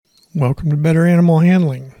Welcome to Better Animal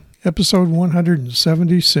Handling, episode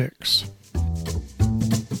 176.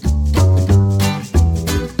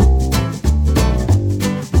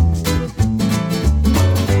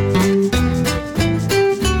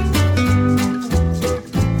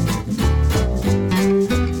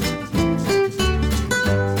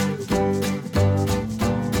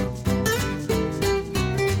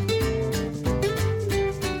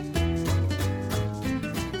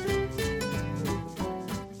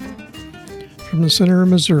 From the center of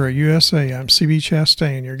Missouri, USA, I'm C.B.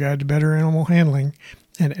 Chastain, your guide to better animal handling,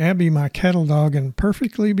 and Abby, my cattle dog and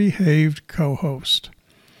perfectly behaved co-host.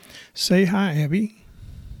 Say hi, Abby.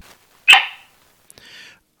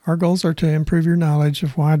 Our goals are to improve your knowledge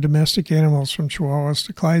of why domestic animals from Chihuahuas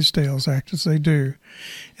to Clydesdales act as they do,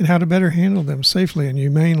 and how to better handle them safely and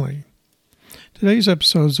humanely. Today's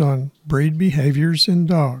episode is on breed behaviors in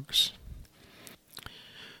dogs.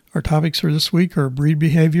 Our topics for this week are breed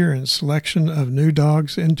behavior and selection of new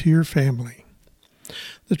dogs into your family,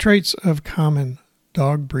 the traits of common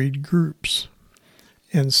dog breed groups,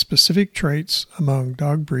 and specific traits among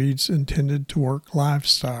dog breeds intended to work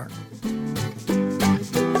livestock.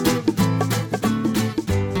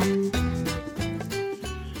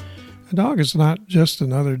 A dog is not just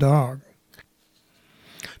another dog.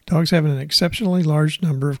 Dogs have an exceptionally large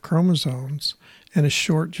number of chromosomes and a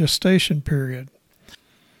short gestation period.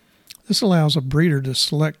 This allows a breeder to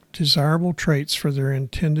select desirable traits for their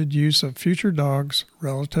intended use of future dogs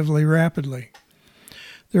relatively rapidly.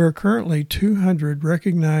 There are currently 200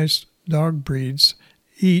 recognized dog breeds,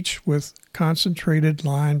 each with concentrated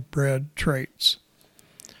line bred traits.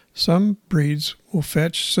 Some breeds will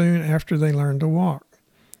fetch soon after they learn to walk.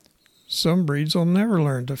 Some breeds will never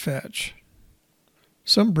learn to fetch.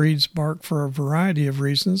 Some breeds bark for a variety of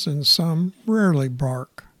reasons, and some rarely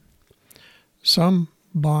bark. Some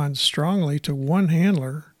bond strongly to one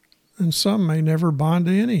handler, and some may never bond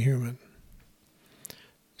to any human.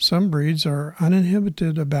 Some breeds are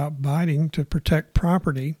uninhibited about biting to protect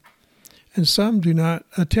property, and some do not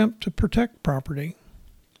attempt to protect property.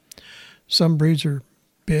 Some breeds are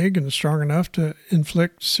big and strong enough to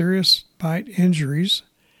inflict serious bite injuries,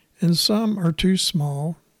 and some are too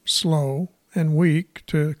small, slow, and weak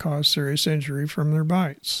to cause serious injury from their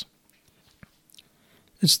bites.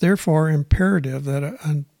 It's therefore imperative that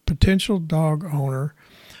a potential dog owner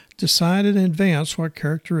decide in advance what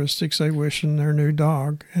characteristics they wish in their new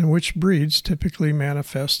dog and which breeds typically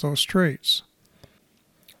manifest those traits.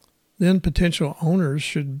 Then potential owners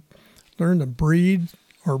should learn the breed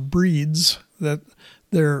or breeds that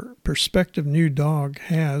their prospective new dog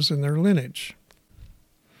has in their lineage.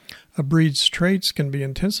 A breed's traits can be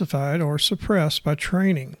intensified or suppressed by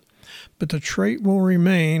training, but the trait will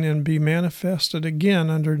remain and be manifested again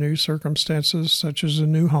under new circumstances such as a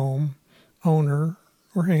new home, owner,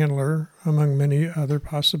 or handler, among many other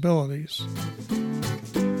possibilities.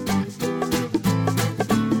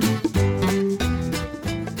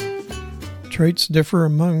 Traits differ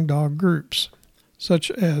among dog groups, such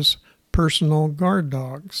as personal guard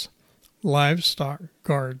dogs, livestock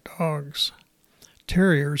guard dogs,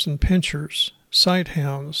 terriers and pinschers, sight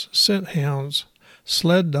hounds, scent hounds,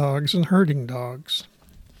 sled dogs, and herding dogs.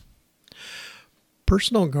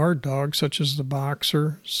 Personal guard dogs, such as the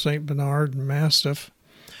Boxer, St. Bernard, and Mastiff,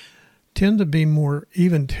 tend to be more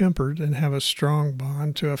even-tempered and have a strong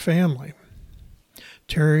bond to a family.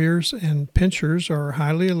 Terriers and pinschers are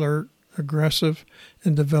highly alert, aggressive,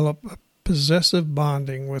 and develop a possessive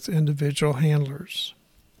bonding with individual handlers.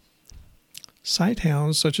 Sight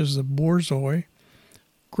hounds, such as the Borzoi,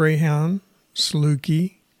 Greyhound,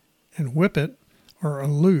 Saluki, and Whippet, are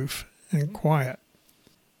aloof and quiet.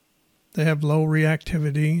 They have low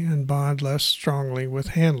reactivity and bond less strongly with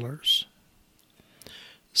handlers.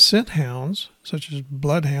 Scent hounds, such as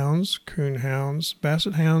bloodhounds, coonhounds,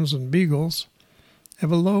 basset hounds, and beagles,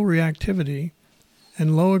 have a low reactivity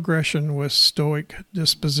and low aggression with stoic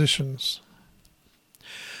dispositions.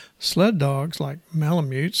 Sled dogs like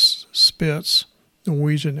Malamutes, Spitz,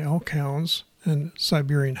 Norwegian Elkhounds, and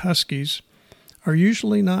Siberian Huskies are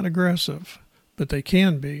usually not aggressive, but they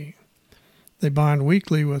can be. They bond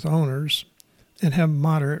weakly with owners and have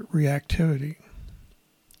moderate reactivity.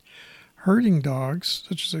 Herding dogs,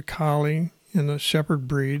 such as the Collie and the Shepherd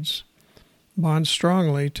breeds, bond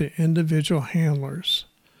strongly to individual handlers.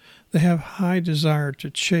 They have high desire to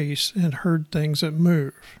chase and herd things that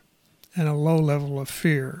move, and a low level of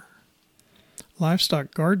fear.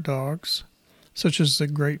 Livestock guard dogs, such as the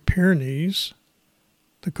Great Pyrenees,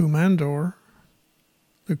 the Komondor,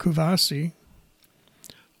 the Kuvasi,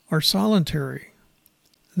 are solitary,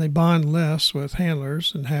 and they bond less with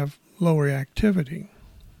handlers and have low reactivity.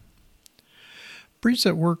 Breeds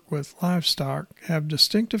that work with livestock have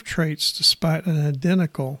distinctive traits despite an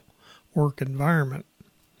identical work environment.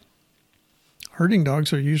 Herding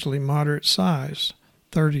dogs are usually moderate size,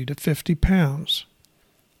 30 to 50 pounds.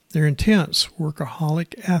 They're intense,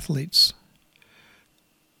 workaholic athletes.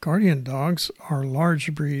 Guardian dogs are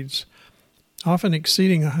large breeds, often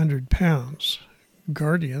exceeding 100 pounds.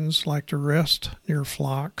 Guardians like to rest near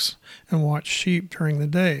flocks and watch sheep during the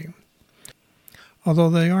day.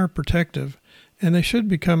 Although they are protective, and they should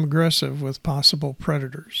become aggressive with possible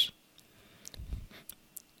predators.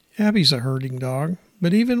 Abby's a herding dog,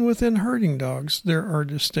 but even within herding dogs, there are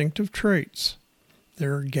distinctive traits.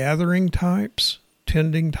 There are gathering types,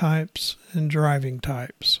 tending types, and driving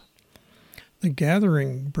types. The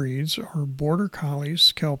gathering breeds are Border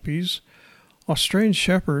Collies, Kelpies, Australian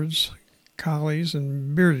Shepherds, Collies,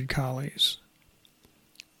 and Bearded Collies.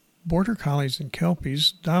 Border Collies and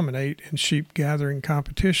Kelpies dominate in sheep gathering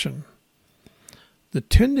competition. The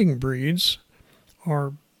tending breeds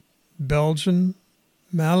are Belgian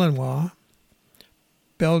Malinois,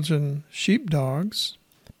 Belgian Sheepdogs,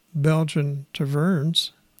 Belgian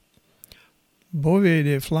Taverns, Bovie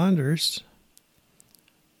de Flanders,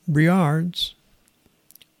 Briards,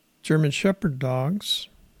 German Shepherd Dogs,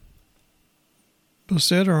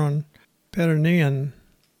 Bosseron Pyrenean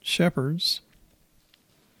Shepherds,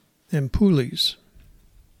 and Poolies.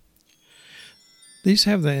 These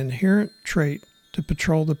have the inherent trait to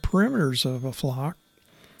patrol the perimeters of a flock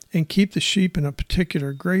and keep the sheep in a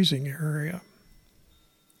particular grazing area.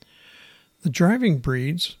 The driving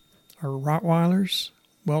breeds are Rottweilers,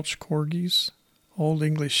 Welsh Corgis, Old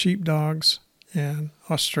English Sheepdogs, and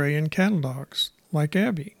Australian Cattle Dogs, like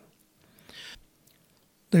Abby.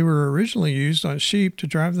 They were originally used on sheep to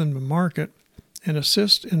drive them to market and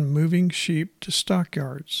assist in moving sheep to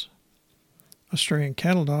stockyards. Australian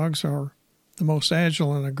Cattle Dogs are the most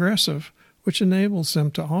agile and aggressive, which enables them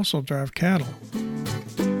to also drive cattle.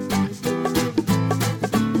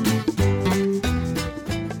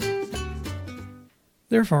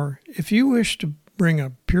 Therefore, if you wish to bring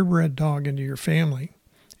a purebred dog into your family,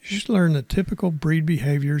 you should learn the typical breed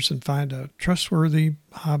behaviors and find a trustworthy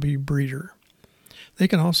hobby breeder. They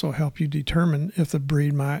can also help you determine if the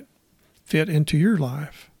breed might fit into your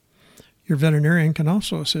life. Your veterinarian can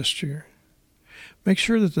also assist you. Make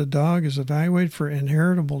sure that the dog is evaluated for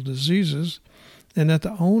inheritable diseases and that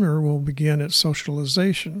the owner will begin its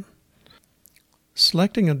socialization.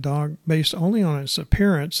 Selecting a dog based only on its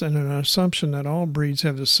appearance and an assumption that all breeds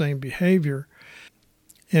have the same behavior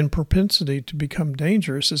and propensity to become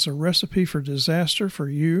dangerous is a recipe for disaster for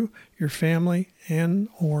you, your family, and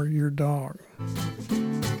or your dog.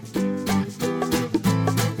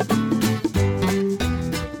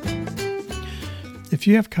 If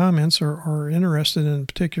you have comments or are interested in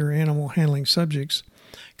particular animal handling subjects,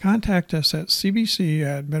 contact us at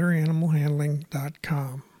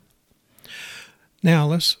cbc@betteranimalhandling.com. Now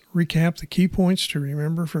let's recap the key points to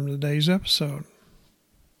remember from today's episode.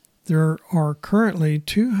 There are currently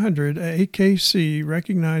 200 AKC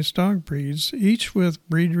recognized dog breeds, each with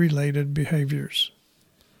breed-related behaviors.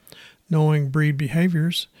 Knowing breed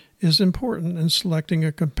behaviors is important in selecting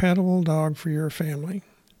a compatible dog for your family.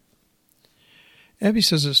 Abby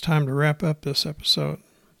says it's time to wrap up this episode.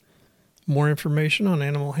 More information on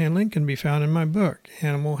animal handling can be found in my book,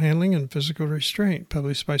 Animal Handling and Physical Restraint,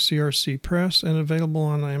 published by CRC Press and available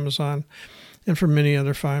on Amazon and from many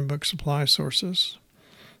other fine book supply sources.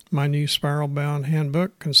 My new spiral-bound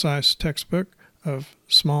handbook, concise textbook of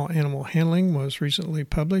small animal handling, was recently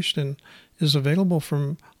published and is available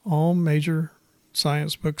from all major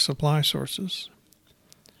science book supply sources.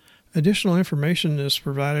 Additional information is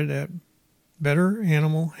provided at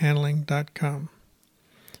betteranimalhandling.com.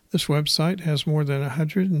 This website has more than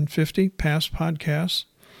 150 past podcasts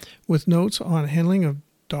with notes on handling of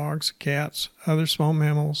dogs, cats, other small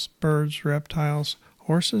mammals, birds, reptiles,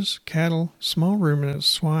 horses, cattle, small ruminants,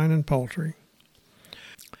 swine, and poultry.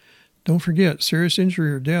 Don't forget, serious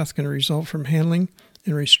injury or death can result from handling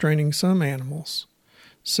and restraining some animals.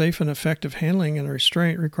 Safe and effective handling and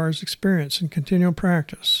restraint requires experience and continual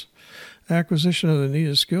practice. Acquisition of the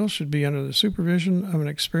needed skills should be under the supervision of an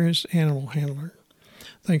experienced animal handler.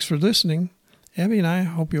 Thanks for listening. Abby and I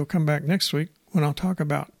hope you'll come back next week when I'll talk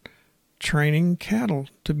about training cattle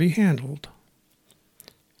to be handled.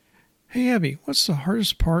 Hey Abby, what's the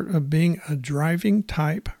hardest part of being a driving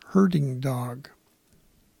type herding dog?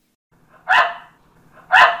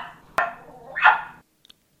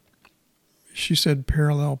 She said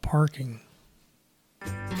parallel parking.